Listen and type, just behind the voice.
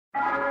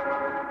Hey,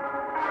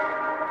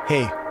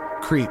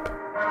 creep.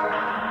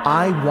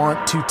 I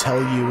want to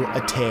tell you a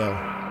tale,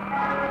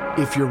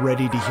 if you're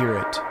ready to hear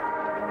it.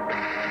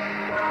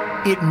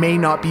 It may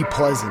not be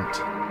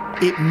pleasant.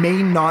 It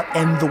may not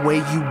end the way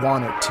you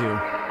want it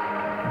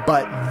to.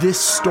 But this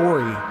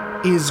story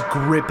is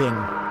gripping,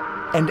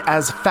 and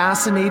as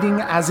fascinating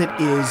as it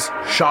is,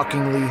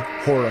 shockingly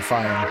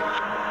horrifying.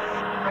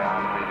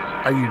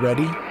 Are you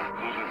ready?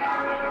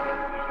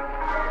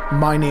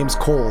 My name's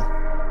Cole,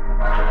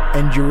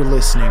 and you're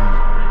listening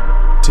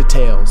to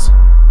Tales.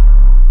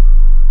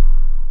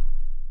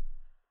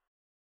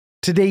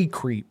 Today,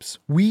 creeps,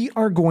 we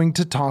are going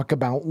to talk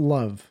about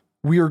love.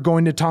 We are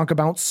going to talk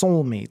about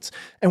soulmates,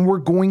 and we're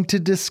going to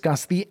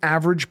discuss the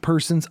average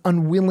person's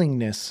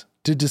unwillingness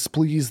to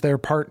displease their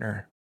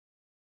partner.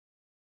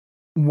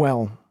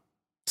 Well,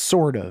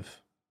 sort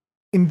of.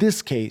 In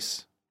this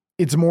case,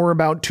 it's more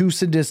about two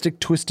sadistic,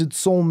 twisted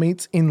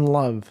soulmates in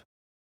love,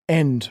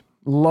 and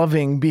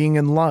loving being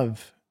in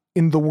love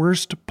in the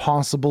worst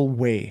possible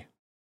way.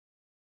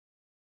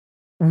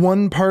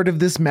 One part of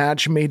this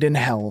match made in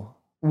hell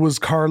was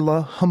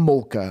Karla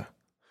Homolka,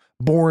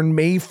 born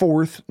May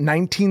 4th,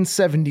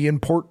 1970 in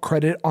Port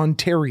Credit,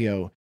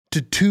 Ontario,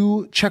 to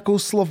two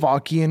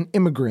Czechoslovakian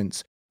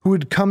immigrants who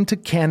had come to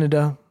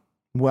Canada,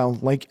 well,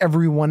 like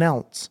everyone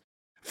else,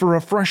 for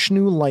a fresh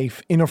new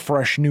life in a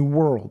fresh new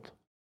world.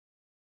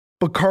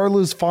 But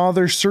Karla's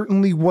father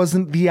certainly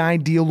wasn't the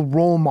ideal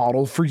role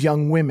model for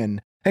young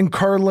women, and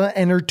Karla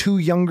and her two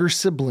younger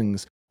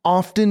siblings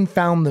often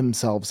found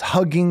themselves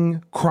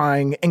hugging,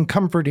 crying, and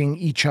comforting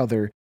each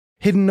other,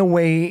 hidden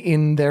away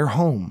in their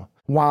home,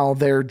 while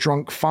their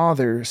drunk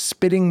father,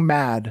 spitting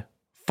mad,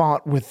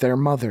 fought with their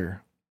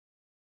mother.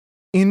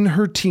 In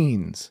her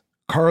teens,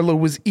 Karla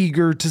was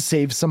eager to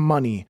save some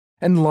money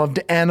and loved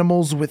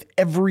animals with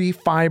every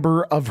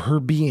fiber of her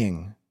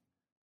being.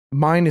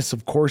 Minus,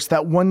 of course,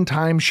 that one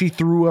time she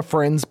threw a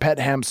friend's pet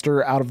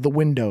hamster out of the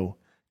window,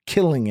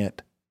 killing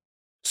it.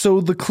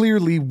 So the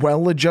clearly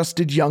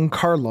well-adjusted young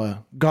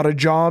Karla got a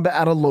job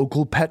at a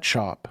local pet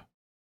shop.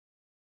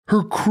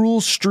 Her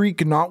cruel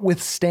streak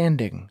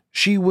notwithstanding,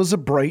 she was a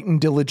bright and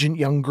diligent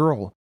young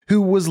girl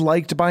who was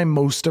liked by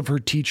most of her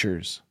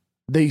teachers.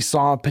 They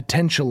saw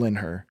potential in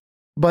her,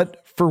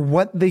 but for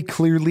what they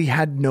clearly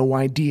had no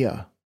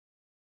idea.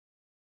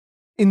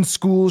 In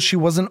school, she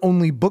wasn't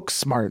only book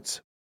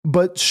smarts,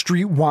 but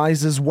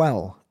streetwise as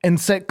well, and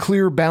set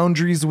clear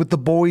boundaries with the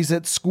boys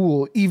at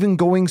school, even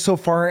going so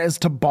far as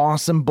to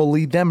boss and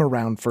bully them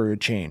around for a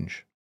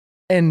change.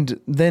 And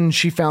then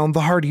she found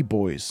the Hardy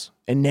Boys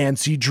and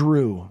Nancy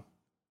Drew.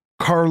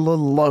 Karla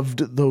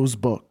loved those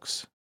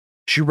books.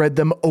 She read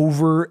them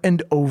over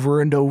and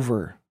over and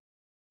over.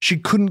 She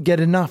couldn't get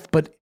enough,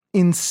 but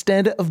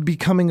instead of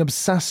becoming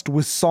obsessed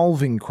with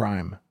solving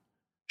crime,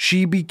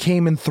 she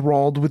became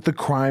enthralled with the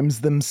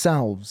crimes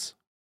themselves.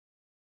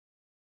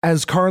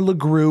 As Karla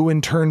grew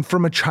and turned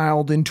from a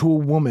child into a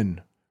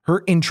woman,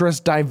 her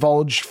interest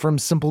divulged from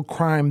simple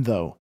crime,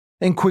 though,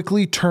 and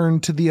quickly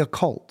turned to the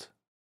occult.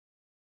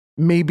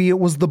 Maybe it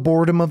was the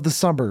boredom of the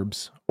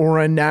suburbs, or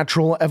a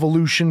natural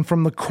evolution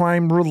from the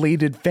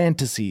crime-related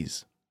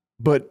fantasies,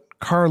 but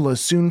Karla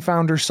soon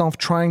found herself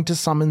trying to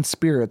summon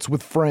spirits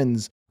with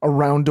friends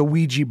around a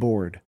Ouija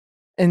board,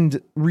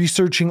 and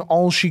researching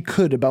all she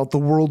could about the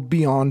world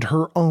beyond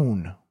her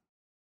own.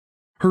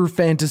 Her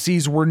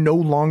fantasies were no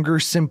longer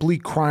simply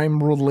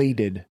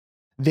crime-related.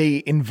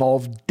 They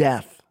involved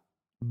death,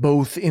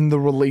 both in the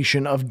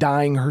relation of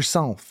dying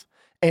herself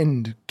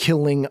and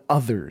killing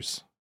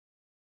others.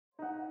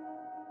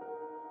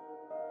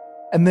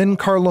 And then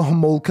Karla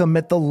Homolka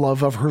met the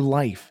love of her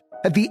life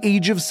at the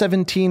age of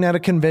 17 at a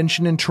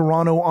convention in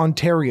Toronto,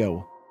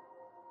 Ontario,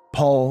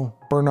 Paul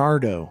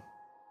Bernardo.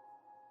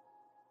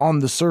 On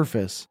the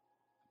surface,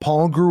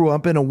 Paul grew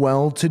up in a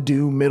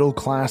well-to-do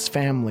middle-class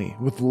family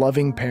with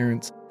loving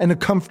parents and a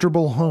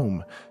comfortable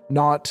home,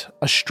 not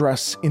a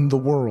stress in the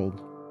world.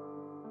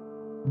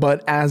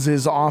 But as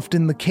is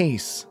often the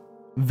case,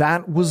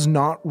 that was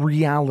not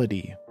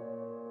reality.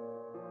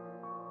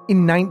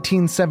 In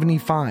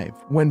 1975,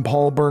 when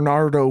Paul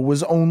Bernardo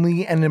was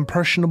only an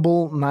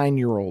impressionable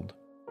 9-year-old,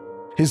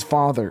 his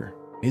father,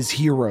 his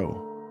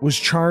hero, was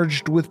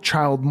charged with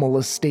child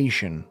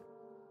molestation.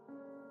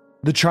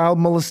 The child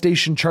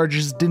molestation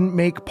charges didn't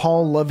make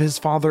Paul love his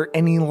father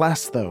any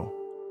less, though.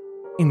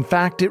 In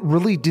fact, it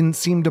really didn't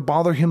seem to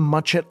bother him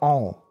much at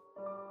all.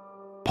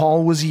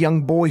 Paul was a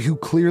young boy who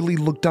clearly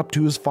looked up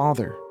to his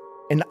father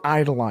and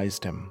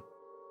idolized him.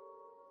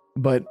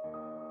 But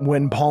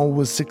when Paul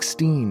was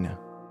 16,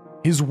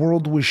 his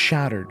world was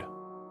shattered.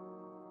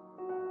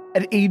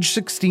 At age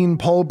 16,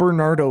 Paul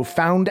Bernardo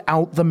found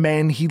out the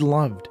man he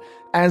loved,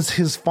 as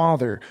his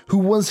father, who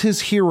was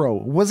his hero,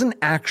 wasn't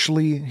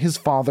actually his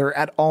father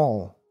at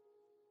all.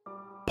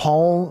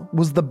 Paul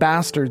was the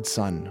bastard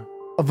son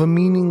of a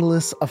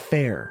meaningless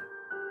affair.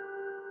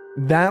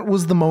 That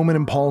was the moment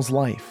in Paul's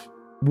life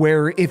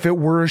where, if it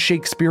were a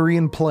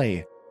Shakespearean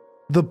play,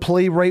 the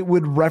playwright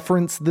would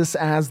reference this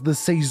as the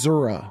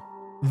caesura,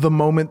 the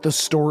moment the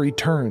story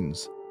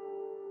turns.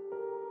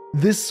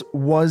 This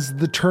was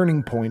the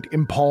turning point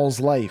in Paul's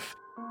life,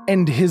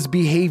 and his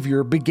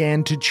behavior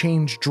began to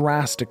change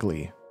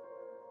drastically.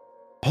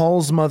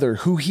 Paul's mother,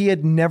 who he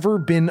had never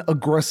been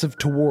aggressive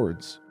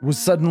towards, was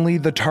suddenly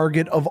the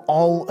target of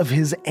all of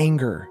his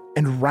anger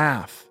and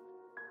wrath.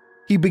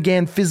 He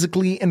began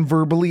physically and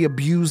verbally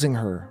abusing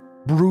her,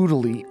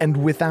 brutally and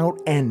without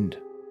end,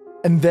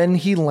 and then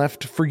he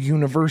left for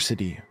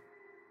university.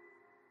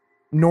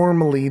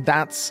 Normally,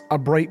 that's a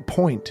bright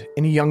point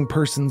in a young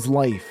person's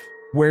life,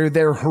 where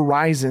their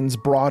horizons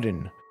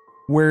broaden,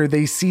 where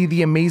they see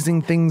the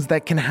amazing things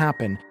that can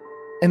happen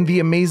and the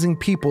amazing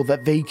people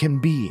that they can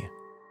be.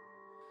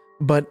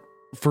 But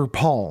for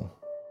Paul,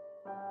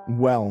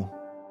 well,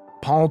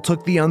 Paul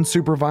took the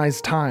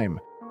unsupervised time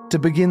to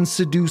begin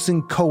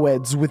seducing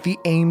co-eds with the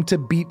aim to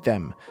beat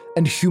them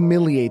and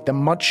humiliate them,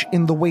 much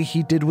in the way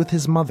he did with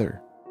his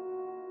mother,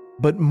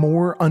 but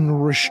more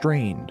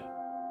unrestrained.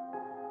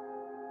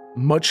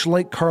 Much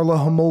like Karla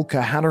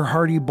Homolka had her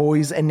Hardy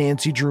Boys and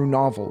Nancy Drew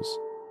novels,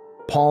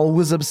 Paul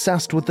was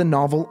obsessed with the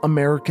novel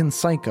American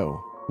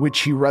Psycho,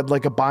 which he read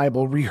like a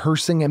Bible,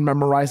 rehearsing and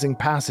memorizing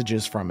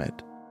passages from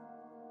it.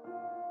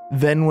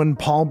 Then when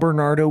Paul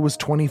Bernardo was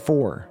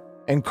 24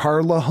 and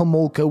Karla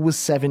Homolka was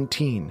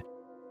 17,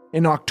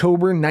 in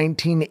October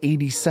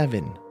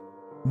 1987,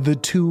 the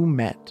two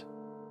met.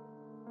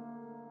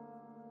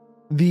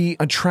 The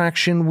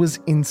attraction was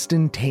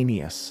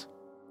instantaneous.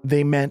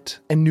 They met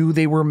and knew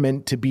they were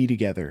meant to be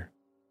together.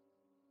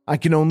 I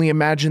can only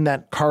imagine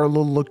that Karla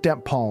looked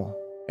at Paul,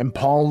 and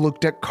Paul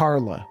looked at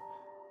Karla,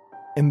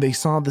 and they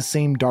saw the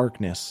same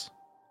darkness,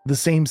 the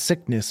same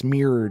sickness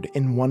mirrored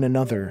in one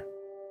another.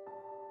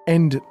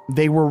 And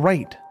they were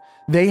right.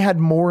 They had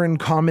more in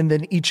common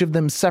than each of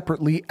them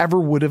separately ever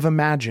would have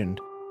imagined.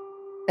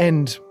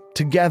 And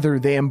together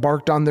they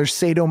embarked on their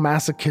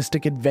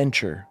sadomasochistic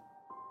adventure,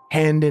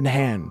 hand in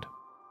hand.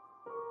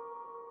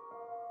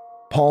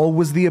 Paul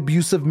was the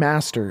abusive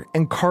master,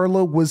 and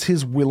Karla was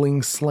his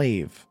willing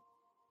slave.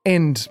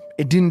 And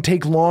it didn't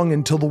take long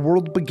until the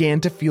world began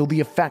to feel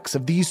the effects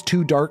of these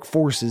two dark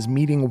forces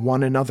meeting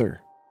one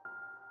another.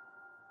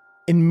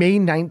 In May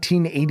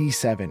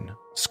 1987,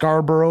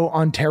 Scarborough,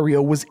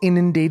 Ontario was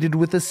inundated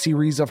with a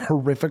series of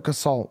horrific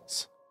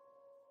assaults.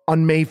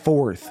 On May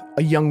 4th,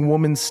 a young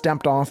woman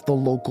stepped off the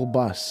local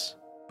bus,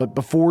 but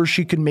before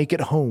she could make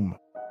it home,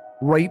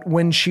 right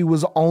when she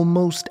was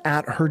almost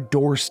at her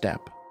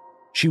doorstep,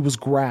 she was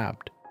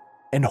grabbed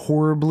and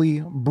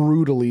horribly,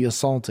 brutally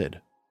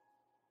assaulted.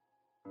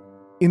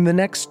 In the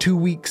next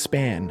 2-week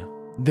span,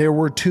 there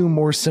were 2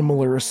 more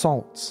similar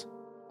assaults.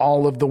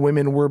 All of the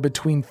women were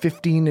between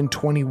 15 and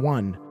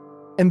 21,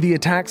 and the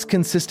attacks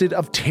consisted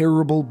of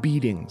terrible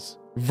beatings,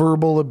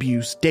 verbal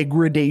abuse,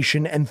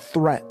 degradation, and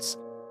threats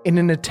in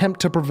an attempt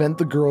to prevent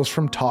the girls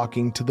from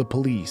talking to the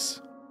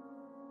police.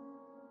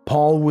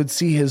 Paul would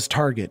see his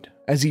target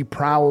as he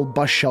prowled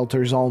bus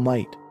shelters all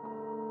night.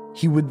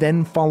 He would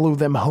then follow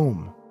them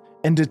home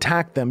and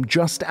attack them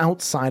just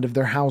outside of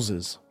their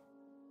houses.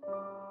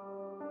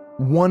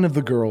 One of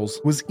the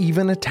girls was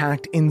even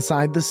attacked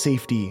inside the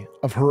safety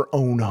of her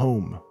own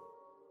home.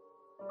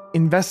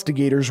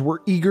 Investigators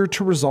were eager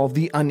to resolve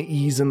the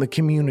unease in the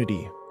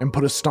community and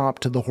put a stop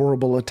to the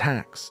horrible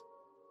attacks.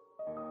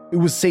 It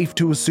was safe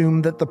to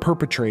assume that the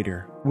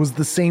perpetrator was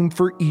the same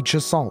for each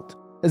assault,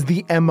 as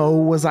the MO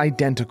was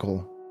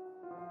identical.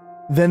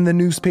 Then the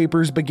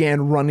newspapers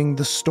began running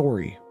the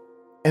story,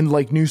 and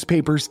like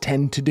newspapers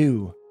tend to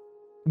do,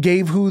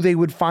 gave who they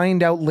would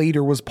find out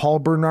later was Paul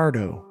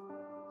Bernardo,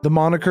 the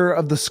moniker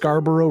of the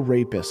Scarborough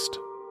rapist.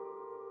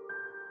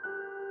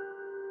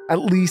 At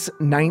least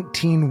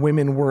 19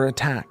 women were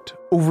attacked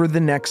over the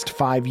next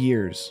 5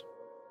 years.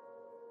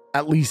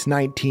 At least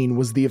 19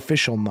 was the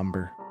official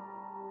number.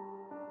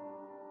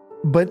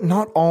 But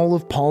not all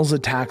of Paul's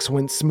attacks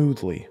went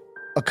smoothly.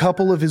 A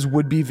couple of his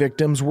would-be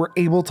victims were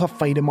able to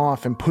fight him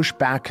off and push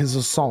back his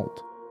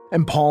assault,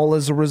 and Paul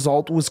as a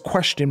result was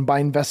questioned by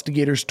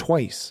investigators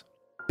twice,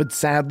 but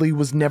sadly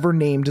was never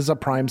named as a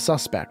prime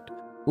suspect,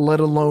 let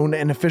alone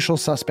an official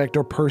suspect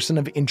or person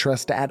of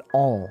interest at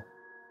all.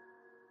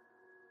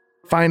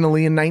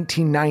 Finally, in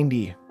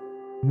 1990,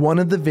 one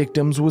of the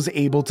victims was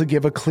able to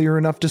give a clear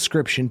enough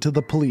description to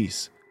the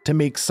police to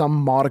make some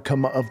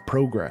modicum of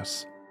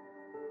progress.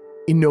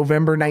 In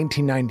November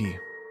 1990,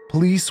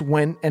 police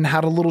went and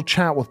had a little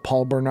chat with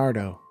Paul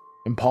Bernardo,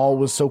 and Paul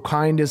was so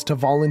kind as to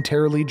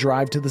voluntarily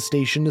drive to the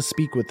station to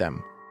speak with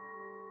them.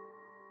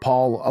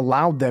 Paul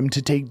allowed them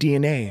to take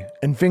DNA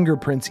and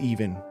fingerprints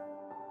even.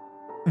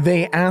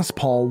 They asked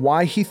Paul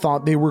why he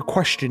thought they were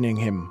questioning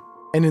him,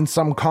 and in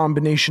some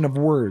combination of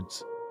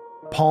words,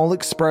 Paul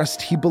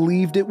expressed he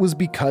believed it was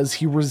because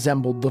he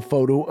resembled the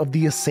photo of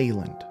the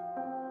assailant.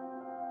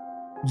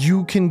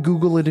 You can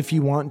Google it if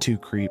you want to,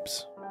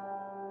 creeps.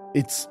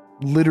 It's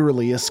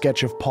literally a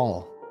sketch of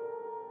Paul.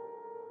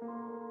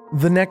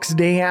 The next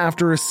day,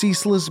 after a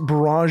ceaseless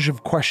barrage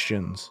of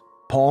questions,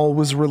 Paul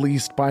was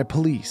released by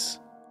police.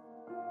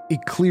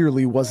 It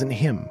clearly wasn't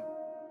him,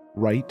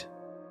 right?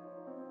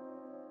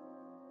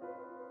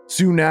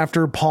 Soon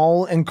after,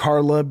 Paul and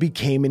Karla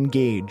became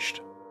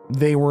engaged.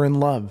 They were in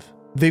love,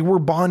 They were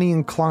Bonnie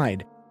and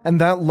Clyde, and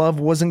that love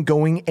wasn't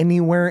going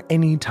anywhere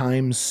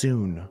anytime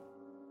soon.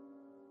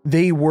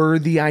 They were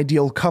the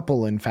ideal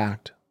couple, in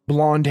fact.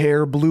 Blonde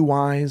hair, blue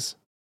eyes.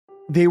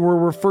 They were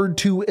referred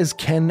to as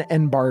Ken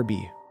and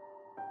Barbie.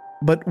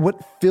 But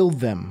what filled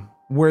them,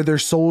 where their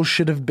souls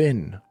should have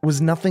been,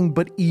 was nothing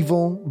but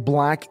evil,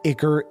 black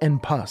ichor,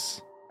 and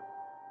pus.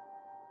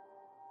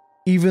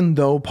 Even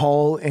though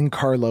Paul and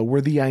Carla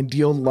were the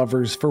ideal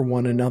lovers for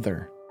one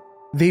another,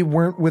 they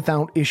weren't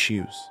without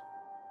issues.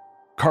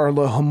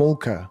 Carla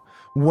Homolka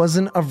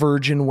wasn't a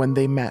virgin when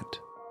they met,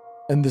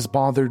 and this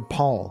bothered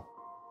Paul.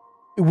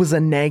 It was a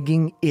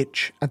nagging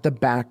itch at the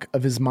back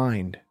of his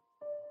mind.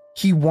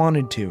 He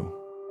wanted to.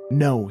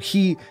 No,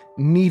 he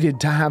needed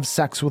to have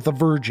sex with a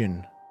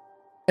virgin.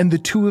 And the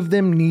two of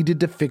them needed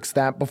to fix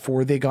that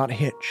before they got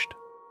hitched.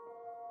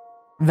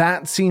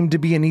 That seemed to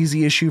be an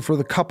easy issue for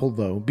the couple,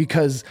 though,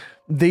 because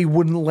they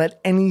wouldn't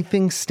let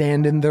anything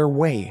stand in their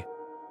way.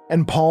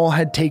 And Paul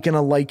had taken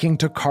a liking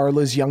to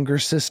Carla's younger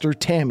sister,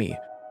 Tammy,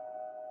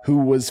 who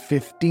was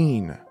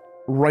 15,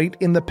 right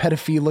in the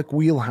pedophilic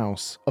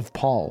wheelhouse of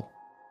Paul.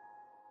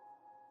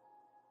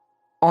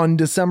 On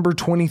December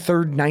 23,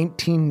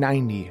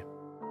 1990,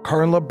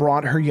 Carla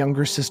brought her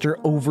younger sister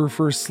over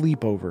for a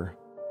sleepover.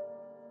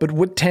 But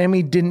what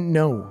Tammy didn't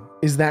know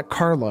is that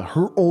Carla,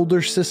 her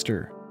older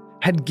sister,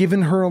 had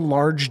given her a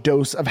large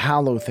dose of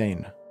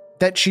halothane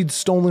that she'd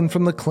stolen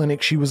from the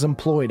clinic she was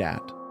employed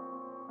at.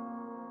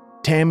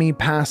 Tammy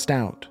passed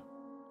out,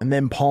 and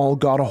then Paul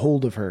got a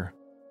hold of her.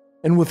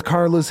 And with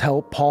Carla's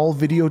help, Paul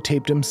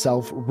videotaped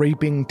himself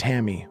raping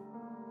Tammy.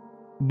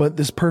 But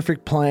this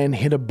perfect plan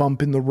hit a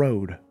bump in the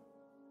road.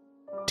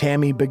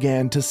 Tammy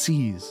began to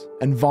seize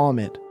and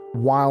vomit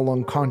while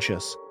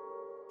unconscious,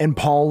 and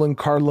Paul and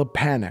Carla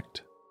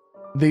panicked.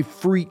 They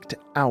freaked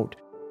out.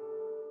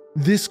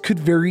 This could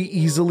very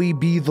easily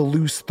be the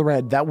loose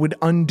thread that would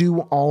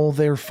undo all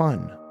their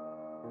fun.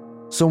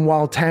 So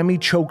while Tammy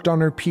choked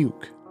on her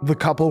puke, the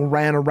couple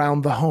ran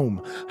around the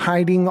home,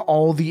 hiding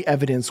all the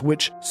evidence,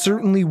 which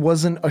certainly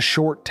wasn't a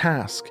short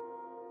task.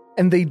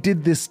 And they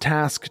did this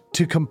task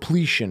to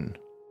completion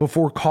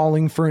before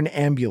calling for an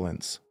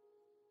ambulance.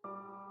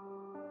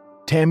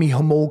 Tammy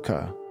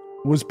Homolka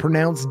was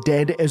pronounced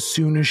dead as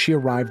soon as she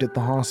arrived at the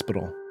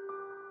hospital.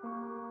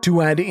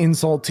 To add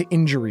insult to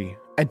injury,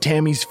 at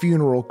Tammy's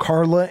funeral,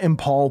 Carla and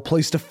Paul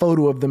placed a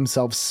photo of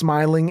themselves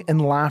smiling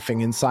and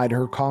laughing inside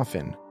her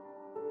coffin.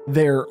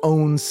 Their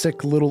own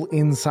sick little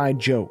inside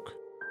joke.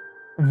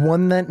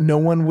 One that no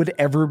one would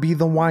ever be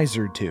the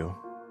wiser to.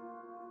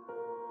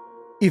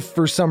 If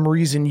for some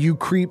reason you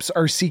creeps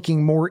are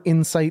seeking more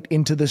insight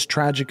into this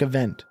tragic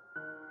event,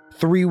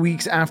 3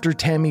 weeks after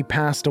Tammy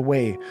passed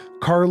away,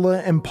 Carla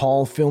and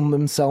Paul filmed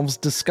themselves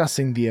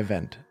discussing the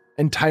event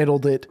and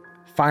titled it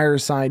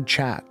Fireside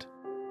Chat.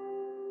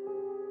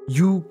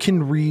 You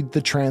can read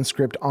the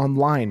transcript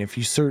online if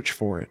you search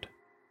for it.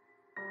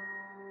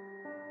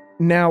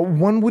 Now,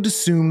 one would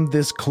assume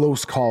this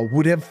close call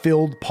would have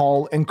filled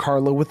Paul and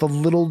Carla with a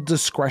little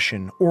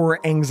discretion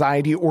or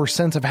anxiety or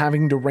sense of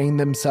having to rein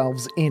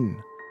themselves in.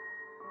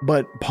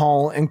 But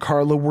Paul and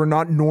Carla were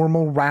not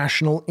normal,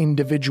 rational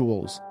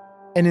individuals,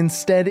 and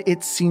instead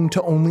it seemed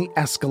to only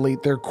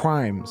escalate their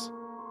crimes.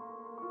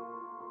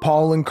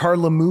 Paul and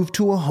Carla moved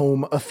to a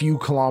home a few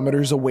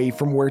kilometers away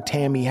from where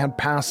Tammy had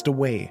passed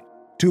away,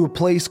 to a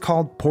place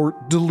called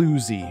Port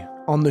Dalhousie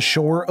on the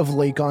shore of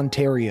Lake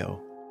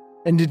Ontario.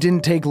 And it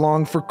didn't take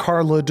long for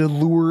Carla to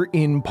lure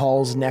in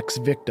Paul's next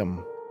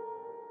victim.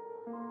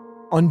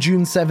 On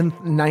June 7th,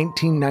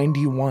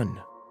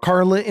 1991,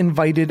 Carla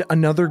invited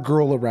another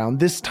girl around,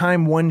 this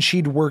time one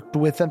she'd worked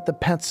with at the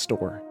pet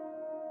store.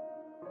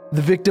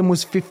 The victim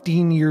was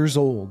 15 years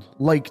old,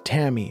 like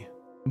Tammy,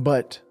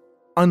 but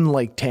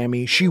unlike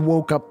Tammy, she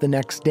woke up the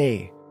next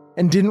day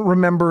and didn't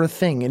remember a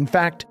thing. In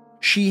fact,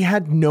 she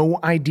had no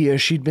idea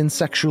she'd been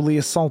sexually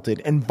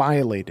assaulted and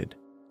violated,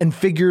 and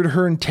figured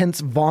her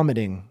intense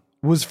vomiting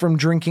was from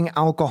drinking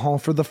alcohol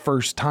for the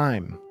first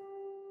time.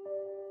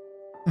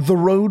 The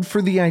road for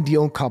the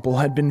ideal couple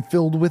had been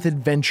filled with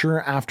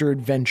adventure after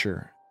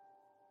adventure.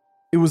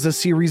 It was a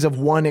series of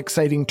one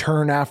exciting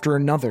turn after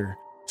another,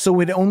 so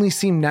it only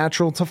seemed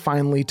natural to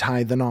finally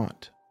tie the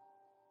knot.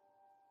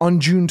 On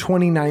June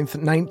 29,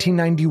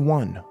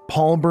 1991,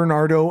 Paul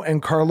Bernardo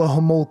and Carla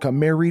Homolka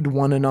married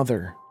one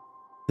another.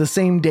 The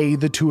same day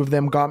the two of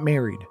them got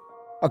married,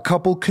 a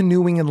couple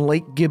canoeing in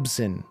Lake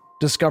Gibson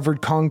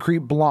discovered concrete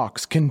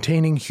blocks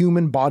containing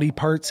human body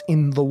parts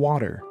in the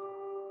water.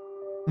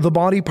 The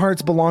body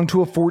parts belonged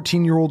to a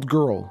 14-year-old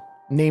girl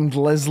named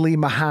Leslie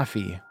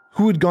Mahaffey,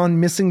 who had gone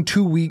missing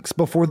 2 weeks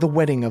before the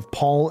wedding of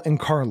Paul and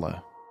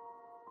Carla.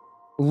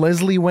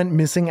 Leslie went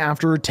missing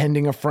after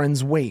attending a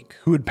friend's wake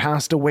who had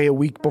passed away a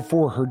week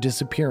before her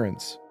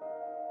disappearance.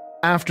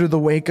 After the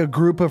wake, a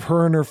group of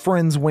her and her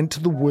friends went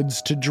to the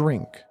woods to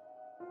drink.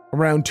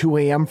 Around 2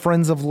 a.m.,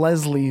 friends of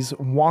Leslie's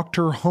walked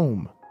her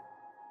home.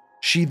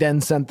 She then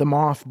sent them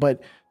off,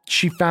 but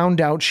she found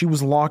out she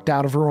was locked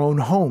out of her own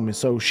home,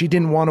 so she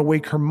didn't want to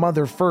wake her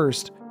mother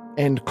first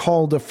and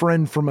called a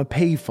friend from a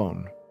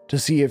payphone to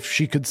see if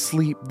she could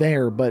sleep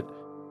there, but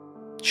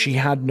she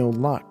had no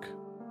luck.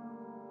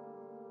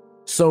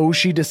 So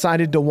she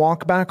decided to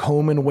walk back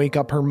home and wake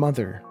up her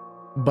mother,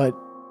 but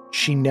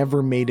she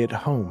never made it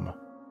home.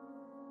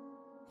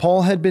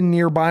 Paul had been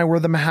nearby where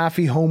the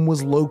Mahaffey home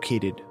was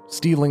located,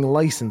 stealing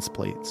license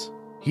plates.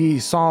 He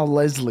saw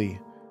Leslie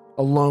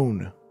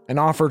alone and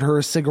offered her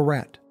a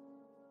cigarette,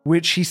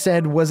 which he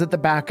said was at the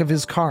back of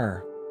his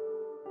car.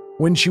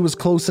 When she was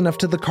close enough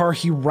to the car,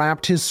 he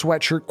wrapped his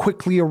sweatshirt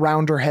quickly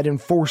around her head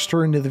and forced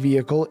her into the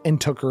vehicle and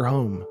took her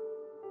home.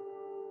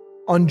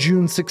 On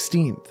June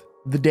 16th,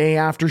 the day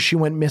after she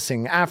went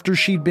missing, after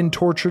she'd been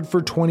tortured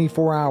for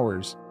 24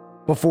 hours,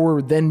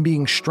 before then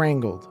being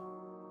strangled,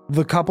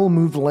 the couple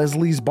moved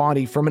Leslie's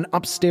body from an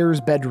upstairs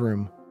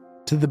bedroom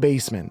to the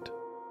basement.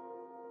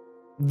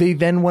 They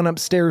then went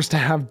upstairs to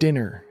have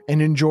dinner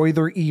and enjoy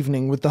their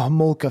evening with the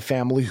Homolka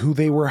family who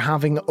they were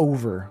having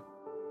over.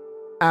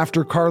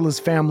 After Carla's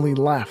family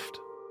left,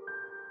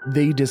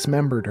 they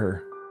dismembered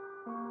her.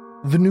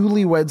 The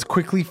newlyweds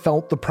quickly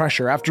felt the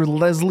pressure after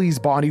Leslie's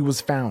body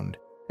was found,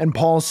 and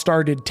Paul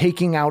started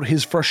taking out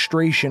his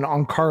frustration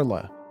on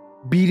Carla,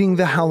 beating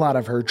the hell out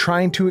of her,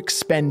 trying to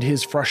expend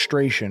his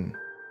frustration.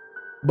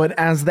 But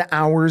as the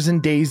hours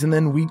and days and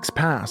then weeks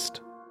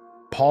passed,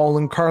 Paul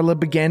and Carla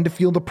began to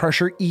feel the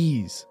pressure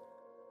ease,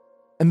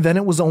 and then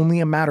it was only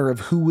a matter of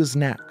who was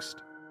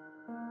next.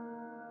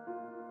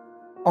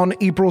 On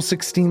April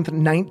 16th,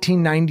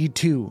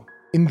 1992,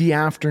 in the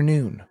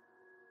afternoon,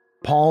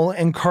 Paul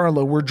and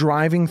Carla were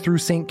driving through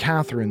St.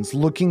 Catharines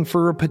looking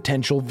for a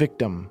potential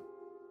victim.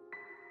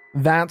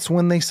 That's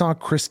when they saw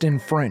Kristen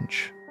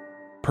French,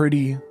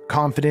 pretty,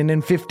 confident,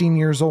 and 15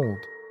 years old.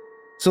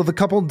 So the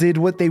couple did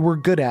what they were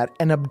good at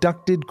and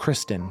abducted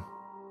Kristen.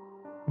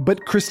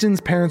 But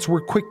Kristen's parents were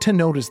quick to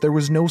notice there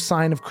was no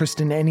sign of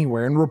Kristen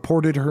anywhere and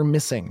reported her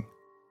missing.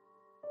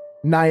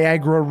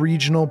 Niagara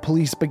Regional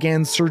Police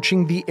began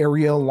searching the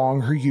area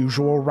along her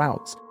usual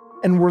routes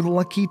and were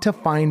lucky to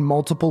find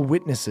multiple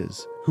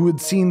witnesses who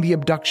had seen the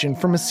abduction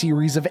from a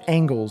series of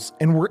angles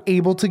and were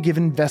able to give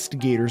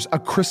investigators a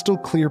crystal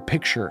clear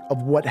picture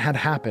of what had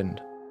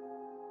happened.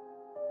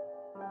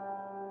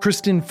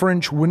 Kristen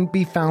French wouldn't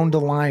be found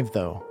alive,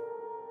 though.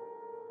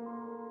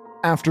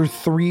 After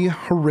 3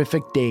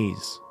 horrific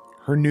days,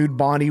 her nude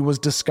body was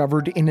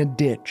discovered in a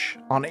ditch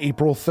on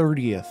April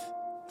 30th,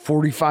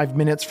 45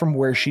 minutes from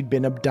where she'd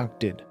been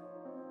abducted.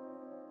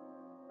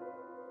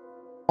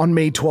 On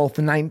May 12th,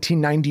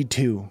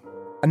 1992,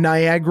 a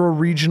Niagara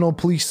Regional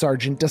Police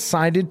Sergeant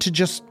decided to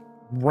just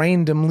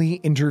randomly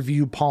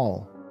interview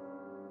Paul.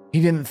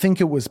 He didn't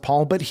think it was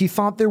Paul, but he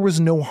thought there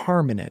was no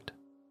harm in it.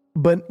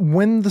 But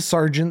when the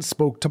sergeant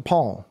spoke to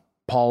Paul,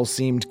 Paul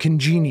seemed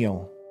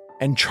congenial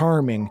and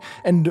charming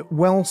and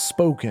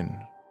well-spoken.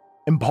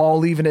 And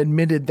Paul even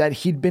admitted that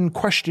he'd been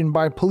questioned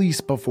by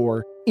police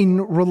before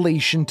in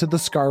relation to the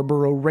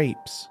Scarborough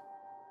rapes.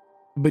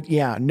 But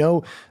yeah,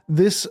 no,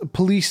 this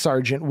police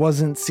sergeant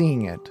wasn't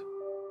seeing it.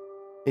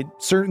 It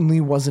certainly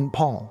wasn't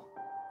Paul.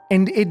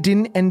 And it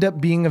didn't end up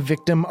being a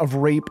victim of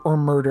rape or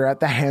murder at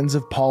the hands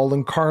of Paul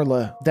and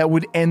Carla that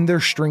would end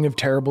their string of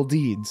terrible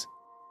deeds.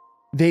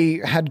 They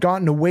had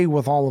gotten away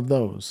with all of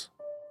those.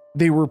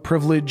 They were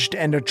privileged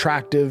and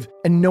attractive,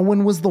 and no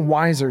one was the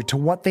wiser to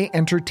what they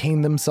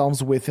entertained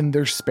themselves with in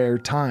their spare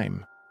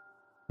time.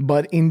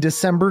 But in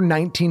December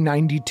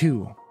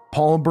 1992,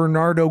 Paul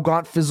Bernardo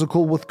got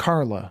physical with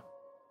Carla.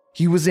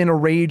 He was in a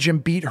rage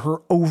and beat her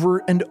over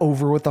and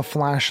over with a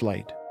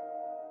flashlight.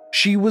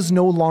 She was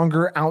no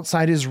longer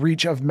outside his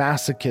reach of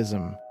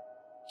masochism.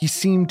 He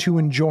seemed to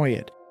enjoy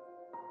it.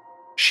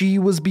 She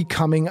was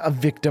becoming a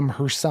victim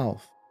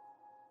herself.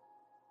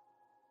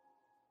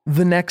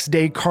 The next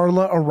day,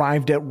 Carla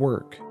arrived at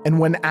work, and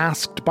when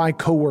asked by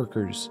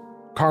coworkers,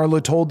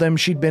 Carla told them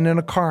she'd been in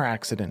a car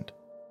accident.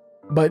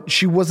 But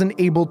she wasn't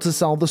able to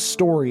sell the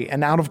story,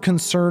 and out of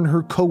concern,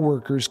 her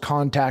coworkers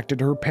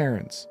contacted her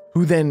parents,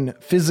 who then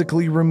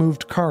physically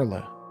removed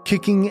Carla,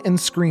 kicking and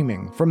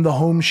screaming, from the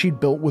home she'd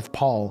built with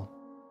Paul.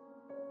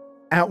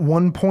 At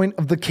one point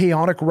of the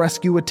chaotic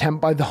rescue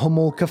attempt by the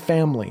Homolka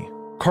family,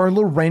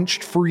 Carla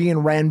wrenched free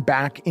and ran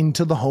back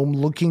into the home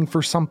looking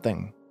for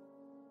something.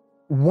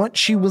 What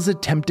she was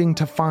attempting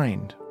to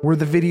find were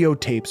the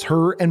videotapes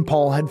her and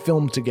Paul had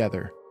filmed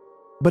together,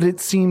 but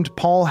it seemed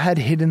Paul had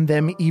hidden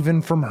them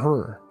even from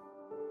her.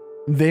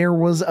 There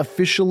was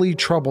officially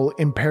trouble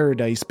in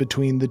paradise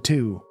between the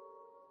two.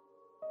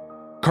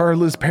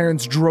 Carla's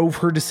parents drove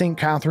her to St.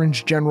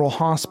 Catharines General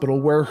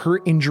Hospital where her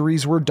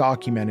injuries were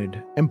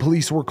documented, and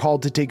police were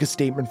called to take a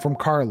statement from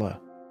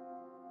Carla.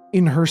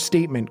 In her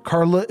statement,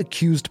 Carla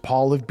accused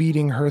Paul of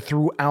beating her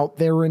throughout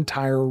their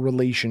entire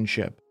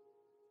relationship.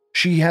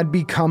 She had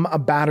become a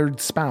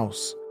battered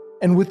spouse,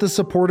 and with the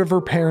support of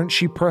her parents,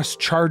 she pressed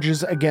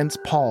charges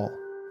against Paul,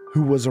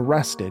 who was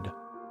arrested.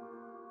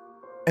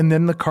 And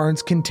then the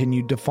cards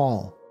continued to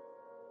fall.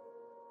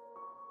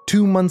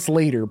 2 months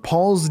later,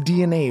 Paul's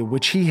DNA,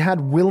 which he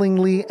had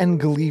willingly and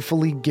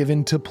gleefully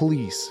given to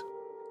police,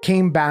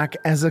 came back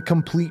as a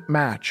complete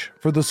match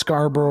for the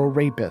Scarborough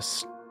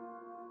rapist.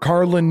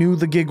 Karla knew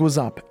the gig was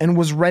up and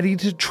was ready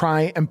to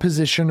try and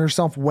position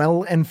herself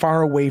well and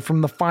far away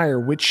from the fire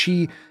which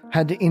she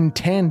had in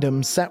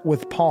tandem set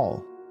with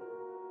Paul.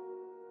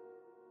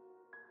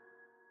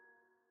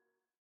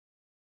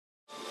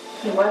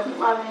 He wasn't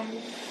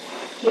loving.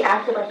 He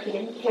acted like he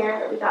didn't care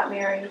that we got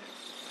married.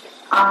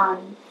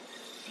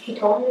 He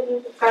told me that he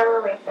was a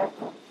Skylar rapist.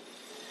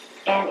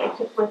 And it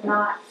just was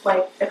not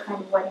like the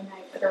kind of wedding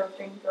night that girls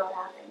dreamed about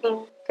having.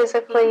 Being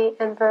physically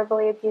and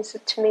verbally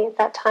abusive to me at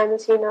that time,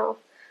 as you know.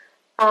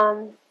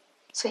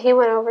 So he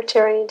went over to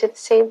her and he did the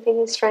same thing.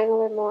 He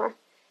strangled her more.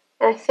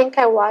 And I think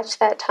I watched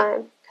that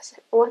time. Because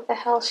what the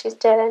hell, she's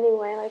dead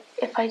anyway. Like,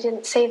 if I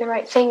didn't say the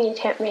right thing, he'd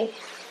hit me.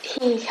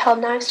 He held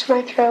knives to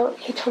my throat.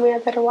 He told me I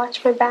better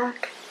watch my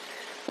back.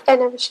 I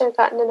never should have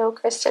gotten to know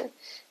Kristen.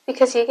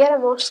 Because you get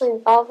emotionally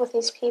involved with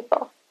these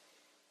people.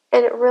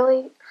 And it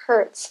really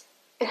hurts.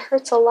 It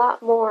hurts a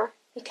lot more.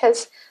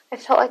 Because I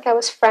felt like I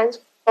was friends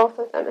with both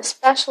of them.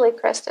 Especially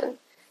Kristen.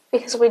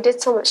 Because we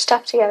did so much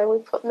stuff together. We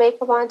put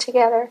makeup on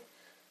together.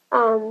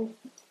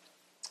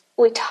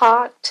 We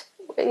talked,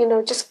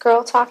 just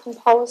girl talk when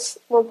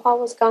Paul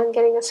was gone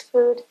getting us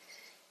food.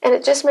 And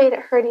it just made it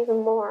hurt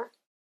even more.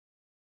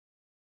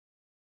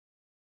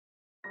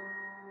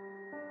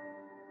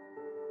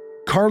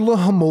 Karla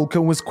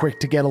Homolka was quick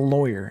to get a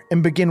lawyer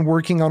and begin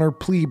working on her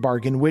plea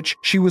bargain, which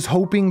she was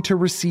hoping to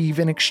receive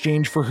in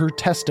exchange for her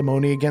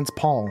testimony against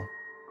Paul.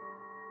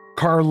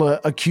 Karla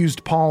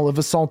accused Paul of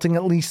assaulting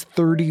at least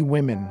 30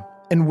 women,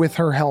 and with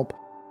her help,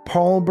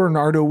 Paul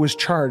Bernardo was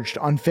charged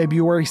on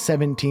February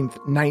 17,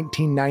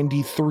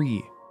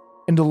 1993,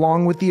 and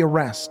along with the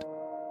arrest,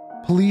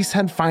 police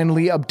had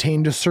finally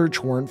obtained a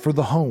search warrant for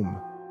the home.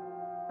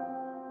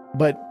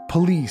 But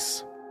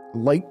police,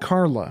 like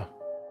Karla,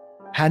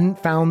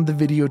 hadn't found the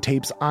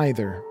videotapes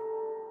either.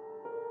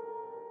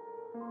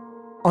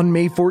 On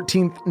May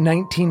 14,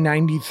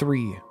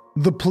 1993,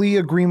 the plea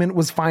agreement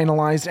was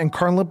finalized and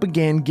Karla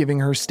began giving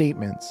her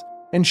statements,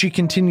 and she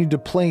continued to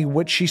play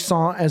what she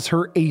saw as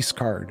her ace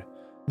card,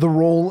 the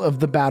role of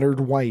the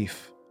battered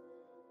wife.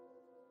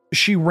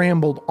 She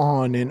rambled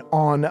on and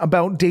on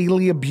about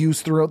daily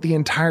abuse throughout the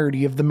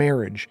entirety of the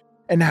marriage,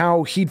 and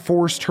how he'd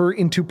forced her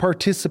into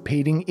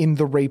participating in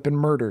the rape and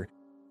murder.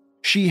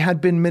 She had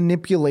been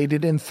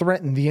manipulated and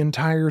threatened the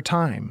entire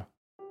time.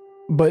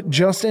 But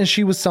just as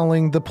she was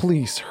selling the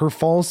police her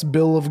false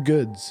bill of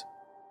goods,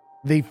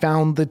 they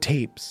found the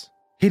tapes,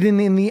 hidden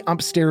in the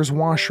upstairs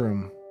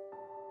washroom.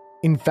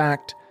 In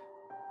fact,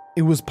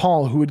 it was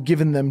Paul who had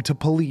given them to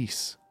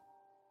police.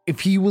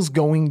 If he was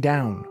going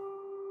down,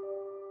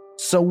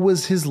 so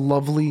was his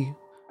lovely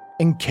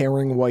and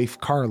caring wife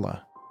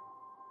Karla.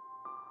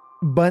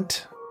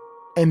 But,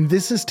 and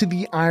this is to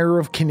the ire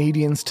of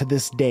Canadians to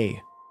this day,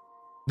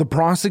 the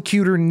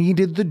prosecutor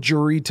needed the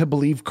jury to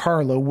believe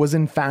Karla was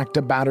in fact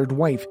a battered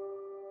wife.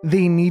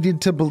 They needed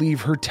to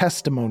believe her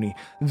testimony.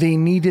 They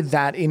needed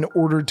that in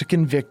order to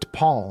convict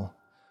Paul.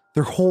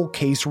 Their whole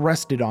case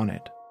rested on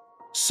it.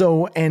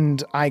 So,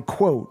 and I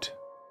quote,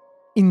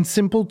 "In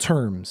simple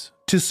terms,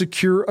 to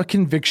secure a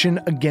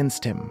conviction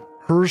against him,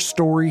 her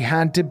story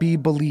had to be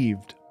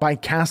believed by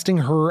casting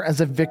her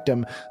as a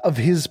victim of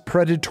his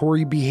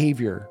predatory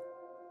behavior.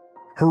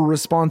 Her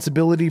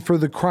responsibility for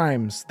the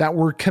crimes that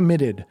were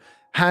committed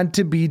had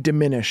to be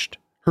diminished,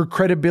 her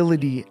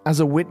credibility as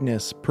a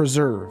witness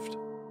preserved."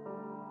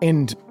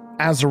 And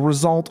as a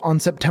result, on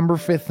September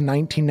 5th,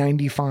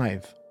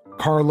 1995,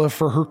 Karla,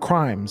 for her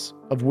crimes,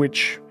 of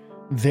which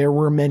there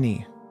were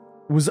many,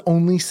 was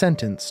only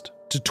sentenced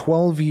to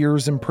 12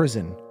 years in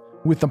prison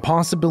with the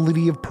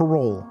possibility of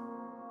parole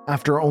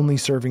after only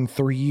serving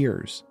 3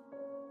 years.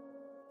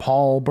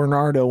 Paul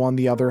Bernardo, on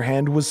the other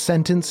hand, was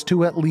sentenced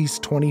to at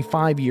least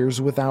 25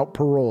 years without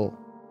parole.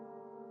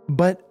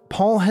 But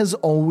Paul has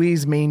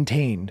always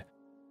maintained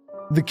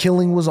the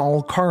killing was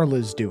all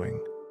Karla's doing.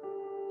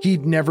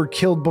 He'd never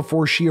killed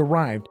before she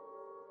arrived.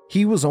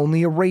 He was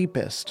only a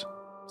rapist,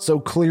 so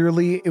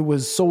clearly it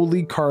was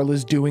solely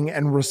Karla's doing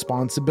and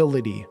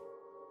responsibility.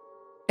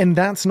 And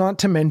that's not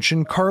to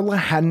mention Karla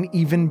hadn't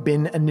even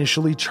been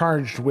initially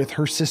charged with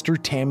her sister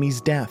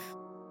Tammy's death,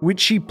 which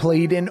she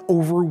played an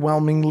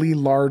overwhelmingly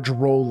large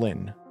role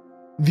in.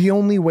 The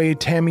only way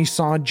Tammy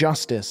saw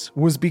justice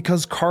was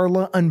because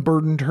Karla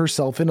unburdened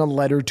herself in a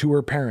letter to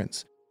her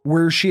parents,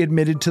 where she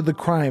admitted to the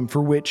crime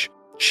for which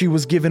she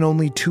was given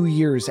only 2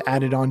 years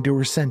added onto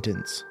her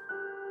sentence.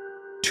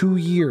 2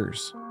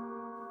 years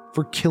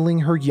for killing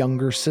her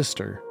younger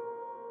sister.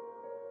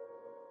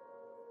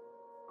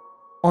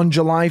 On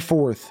July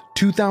 4th,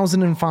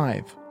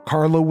 2005,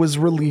 Karla was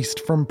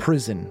released from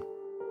prison.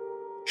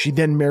 She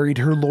then married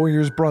her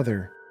lawyer's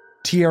brother,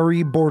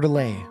 Thierry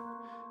Bordelais,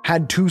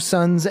 had 2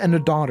 sons and a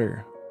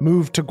daughter,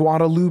 moved to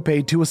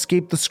Guadeloupe to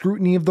escape the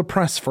scrutiny of the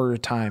press for a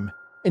time,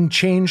 and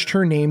changed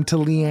her name to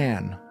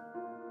Leanne.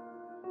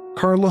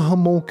 Karla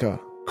Homolka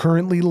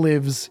currently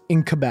lives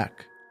in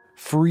Quebec,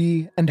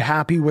 free and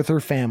happy with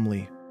her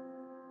family.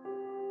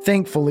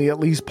 Thankfully, at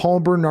least Paul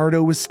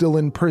Bernardo is still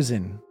in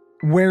prison,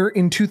 where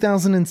in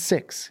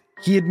 2006,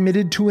 he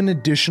admitted to an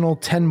additional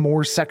 10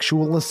 more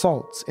sexual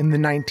assaults in the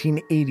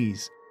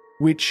 1980s,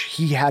 which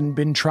he hadn't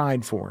been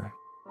tried for.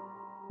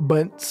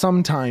 But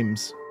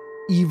sometimes,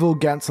 evil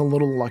gets a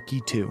little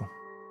lucky too.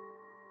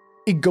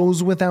 It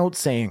goes without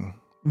saying,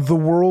 the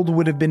world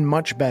would have been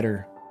much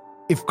better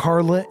if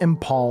Carla and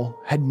Paul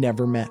had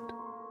never met.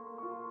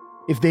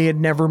 If they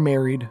had never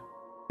married,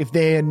 if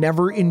they had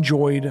never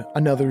enjoyed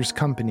another's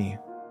company.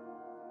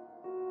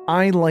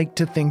 I like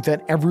to think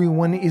that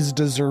everyone is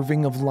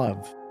deserving of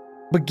love,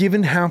 but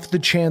given half the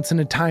chance in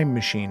a time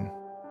machine,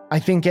 I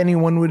think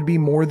anyone would be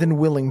more than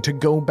willing to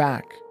go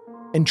back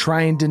and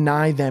try and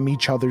deny them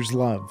each other's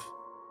love.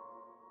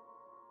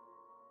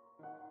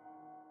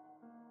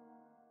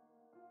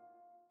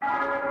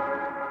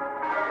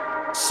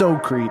 So,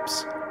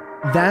 creeps,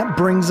 that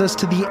brings us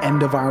to the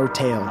end of our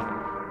tale.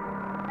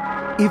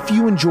 If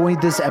you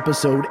enjoyed this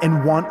episode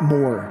and want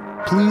more,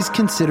 please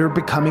consider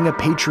becoming a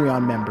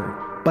Patreon member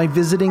by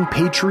visiting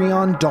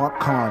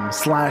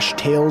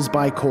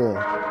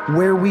patreon.com/talesbycole,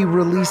 where we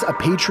release a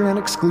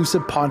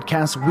Patreon-exclusive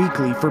podcast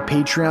weekly for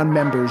Patreon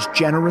members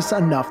generous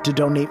enough to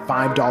donate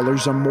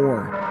 $5 or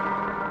more.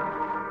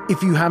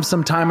 If you have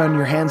some time on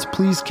your hands,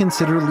 please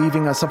consider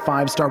leaving us a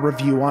 5-star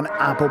review on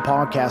Apple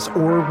Podcasts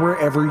or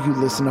wherever you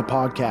listen to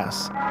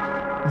podcasts.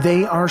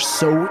 They are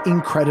so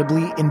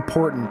incredibly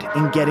important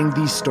in getting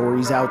these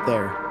stories out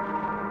there.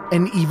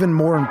 And even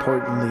more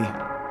importantly,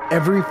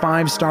 every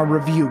 5-star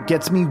review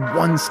gets me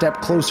one step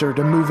closer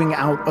to moving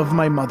out of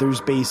my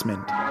mother's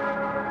basement.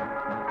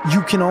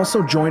 You can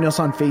also join us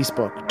on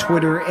Facebook,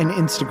 Twitter, and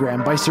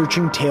Instagram by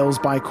searching Tales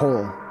by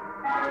Cole.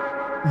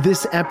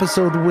 This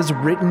episode was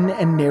written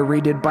and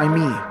narrated by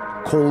me,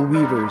 Cole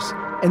Weavers,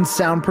 and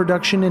sound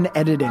production and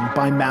editing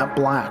by Matt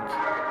Black.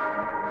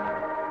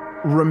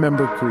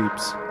 Remember,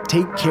 creeps,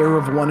 take care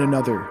of one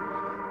another,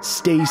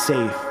 stay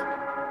safe,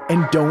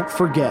 and don't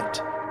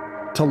forget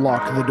to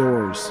lock the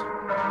doors.